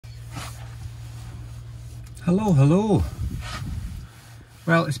Hello, hello.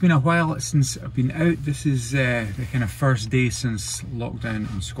 Well, it's been a while since I've been out. This is the kind of first day since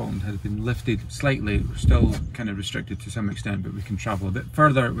lockdown in Scotland has been lifted slightly. We're still kind of restricted to some extent, but we can travel a bit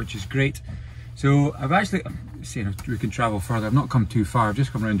further, which is great. So I've actually, saying we can travel further, I've not come too far. I've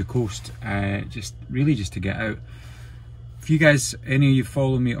just come around the coast, just to get out. If you guys, any of you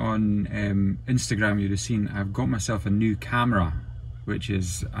follow me on Instagram, you'd have seen I've got myself a new camera, which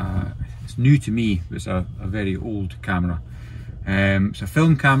is it's new to me. It's a very old camera. It's a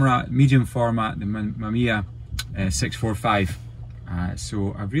film camera, medium format, the Mamiya 645.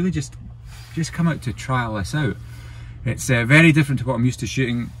 So I've really just come out to trial this out. It's very different to what I'm used to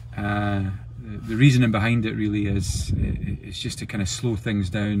shooting. The reasoning behind it really is it's just to kind of slow things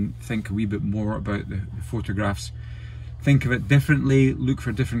down, think a wee bit more about the photographs, think of it differently, look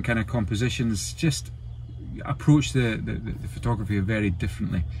for different kind of compositions, just approach the photography very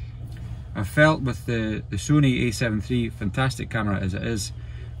differently. I felt with the Sony a7 III, fantastic camera as it is,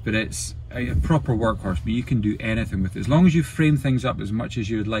 but it's a proper workhorse, but you can do anything with it. As long as you frame things up as much as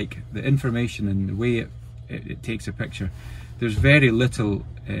you would like, the information and the way it takes a picture, there's very little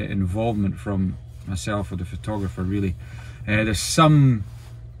involvement from myself or the photographer really. There's some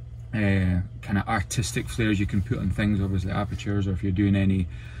kind of artistic flares you can put on things, obviously apertures, or if you're doing any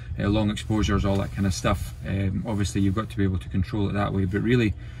long exposures, all that kind of stuff. Obviously you've got to be able to control it that way, but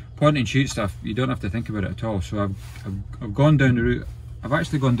really point and shoot stuff, you don't have to think about it at all. So I've gone down the route, I've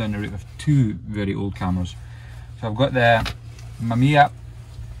actually gone down the route of two very old cameras. So I've got the Mamiya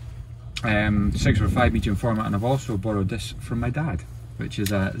 645 medium format, and I've also borrowed this from my dad, which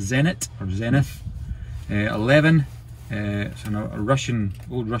is a Zenith 11. It's a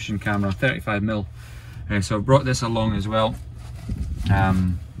old Russian camera, 35mm. So I've brought this along as well.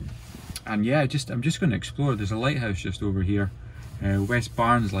 And yeah, I'm just going to explore. There's a lighthouse just over here, West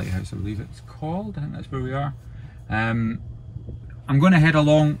Barnes Lighthouse, I believe it's called. I think that's where we are. I'm going to head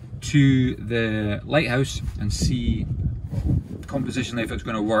along to the lighthouse and see compositionally if it's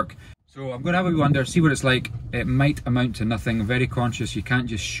going to work. So I'm going to have a wander, see what it's like. It might amount to nothing. I'm very conscious you can't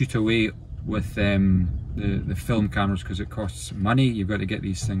just shoot away with the film cameras because it costs money. You've got to get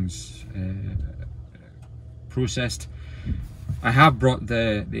these things processed. I have brought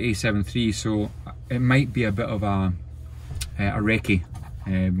the a7 III, so it might be a bit of a recce,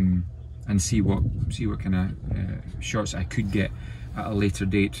 and see what kind of shots I could get at a later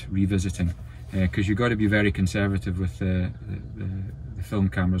date revisiting, because you've got to be very conservative with the film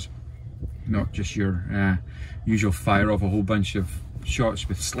cameras, not just your usual fire off a whole bunch of shots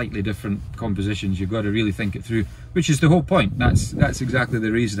with slightly different compositions. You've got to really think it through, which is the whole point. That's exactly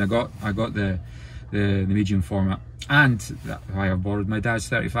the reason I got the medium format, and that's why I've borrowed my dad's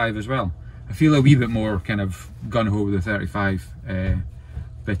 35 as well. I feel a wee bit more kind of gun-ho with the 35,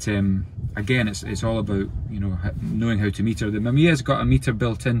 but again, it's all about, you know, knowing how to meter. The Mamiya's got a meter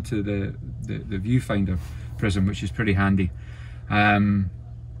built into the viewfinder prism, which is pretty handy.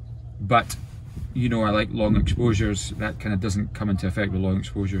 But you know, I like long exposures. That kind of doesn't come into effect with long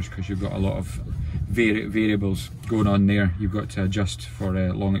exposures because you've got a lot of variables going on there. You've got to adjust for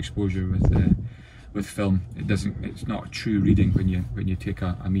long exposure with film. It's not a true reading when you take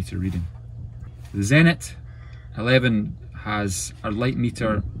a meter reading. The Zenith 11 has a light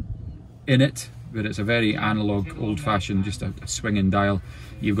meter in it, but it's a very analog, old-fashioned, just a swinging dial.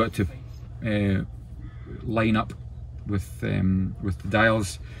 You've got to line up with the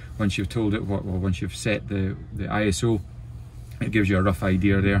dials. Once you've told it once you've set the ISO, it gives you a rough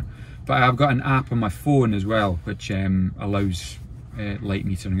idea there. But I've got an app on my phone as well, which allows light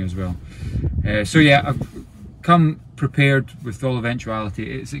metering as well. So yeah, I've come prepared with all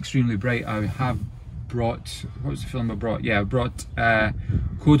eventuality. It's extremely bright. I have brought, what was the film I brought? Yeah, I brought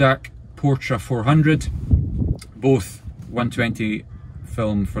Kodak Portra 400, both 120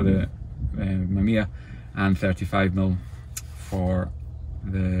 film for the Mamiya and 35mm for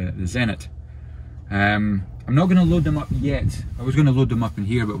the Zenith. I'm not going to load them up yet. I was going to load them up in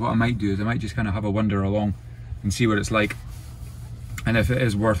here, but what I might do is I might just kind of have a wander along and see what it's like. And if it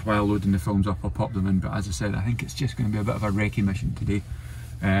is worthwhile loading the films up, I'll pop them in. But as I said, I think it's just going to be a bit of a recce mission today,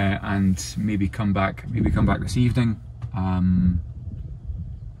 and maybe come back this evening,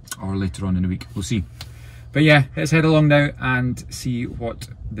 or later on in the week. We'll see. But yeah, let's head along now and see what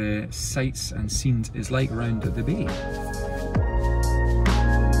the sights and scenes is like around the bay.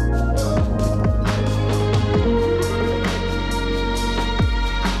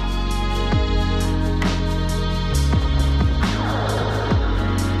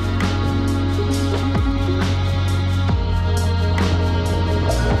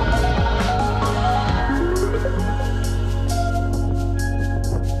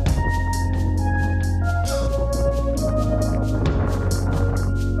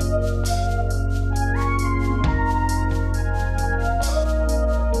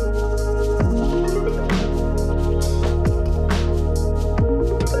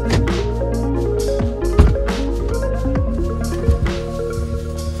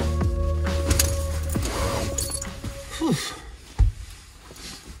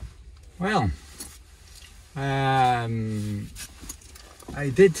 I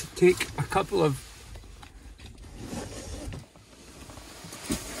did take a couple of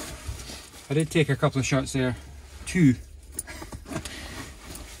shots there. Two.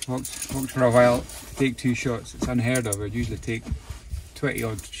 Walked for a while to take 2 shots. It's unheard of. I'd usually take 20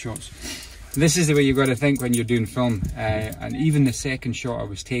 odd shots. This is the way you've got to think when you're doing film. And even the second shot I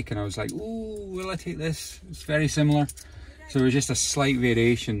was taking, I was like, oh, will I take this? It's very similar. So it was just a slight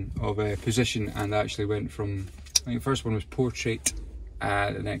variation of position, and I actually went from, I think the first one was portrait,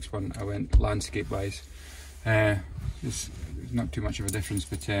 the next one I went landscape wise. There's not too much of a difference,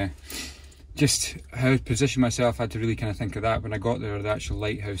 but just how to position myself, I had to really kind of think of that. When I got there, the actual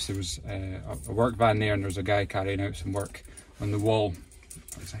lighthouse, there was a work van there, and there was a guy carrying out some work on the wall.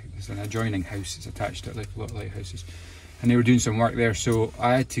 There's an adjoining house that's attached to it, like a lot of lighthouses, and they were doing some work there, so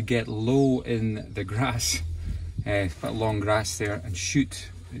I had to get low in the grass, quite long grass there, and shoot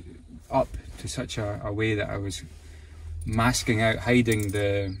up to such a way that I was masking out, hiding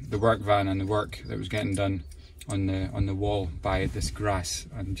the work van and the work that was getting done on the wall by this grass.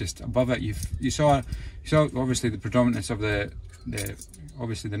 And just above it, you saw obviously the predominance of the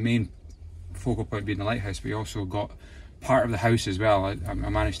obviously the main focal point being the lighthouse, but you also got part of the house as well. I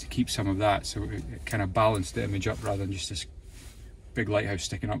managed to keep some of that, so it kind of balanced the image up rather than just this big lighthouse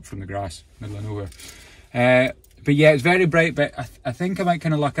sticking up from the grass, middle of nowhere. But yeah, it's very bright, but I think I might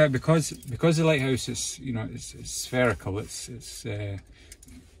kind of luck out because the lighthouse is, you know, it's spherical, it's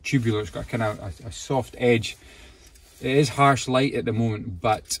tubular, it's got kind of a soft edge. It is harsh light at the moment,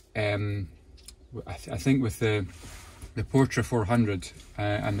 but I think with the Portra 400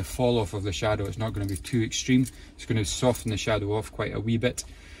 and the fall off of the shadow, it's not going to be too extreme. It's going to soften the shadow off quite a wee bit.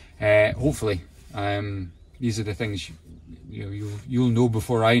 Hopefully, these are the things you'll know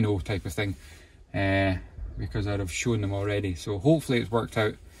before I know, type of thing, because I'd have shown them already. So hopefully it's worked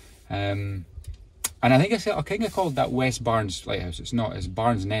out. And I think I kind of called that West Barnes Lighthouse. It's not. It's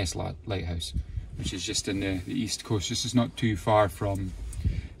Barnes Ness Lighthouse, which is just in the east coast. This is not too far from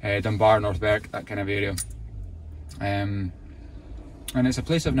Dunbar, North Berwick, that kind of area. And it's a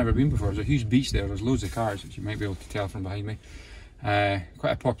place I've never been before. There's a huge beach there, there's loads of cars, which you might be able to tell from behind me.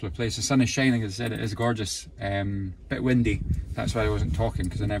 Quite a popular place. The sun is shining, as I said, it is gorgeous. Bit windy, that's why I wasn't talking,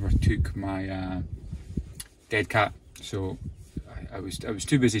 because I never took my dead cat. So I was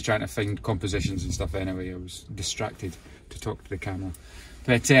too busy trying to find compositions and stuff anyway. I was distracted to talk to the camera.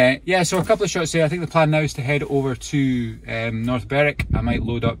 But yeah, so a couple of shots there. I think the plan now is to head over to North Berwick. I might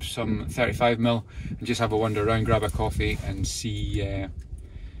load up some 35mm and just have a wander around, grab a coffee, and see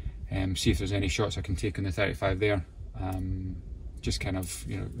if there's any shots I can take on the 35 there. Just kind of,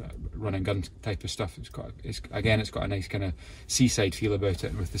 you know, run and gun type of stuff. It's got a nice kind of seaside feel about it,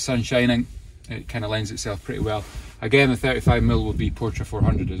 and with the sun shining, it kind of lends itself pretty well. Again, the 35mm will be Portra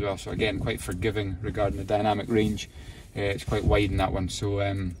 400 as well, so again, quite forgiving regarding the dynamic range. It's quite wide in that one, so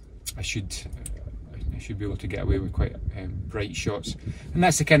I should be able to get away with quite bright shots, and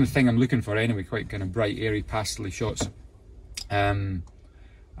that's the kind of thing I'm looking for anyway. Quite kind of bright, airy, pastel-y shots. And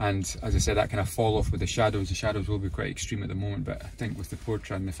as I said, that kind of fall off with the shadows will be quite extreme at the moment, but I think with the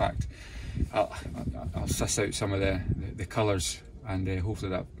Portra and the fact I'll suss out some of the colours, and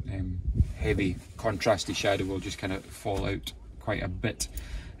hopefully that heavy contrasty shadow will just kind of fall out quite a bit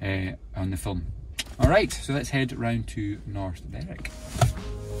on the film. Alright, so let's head round to North Berwick.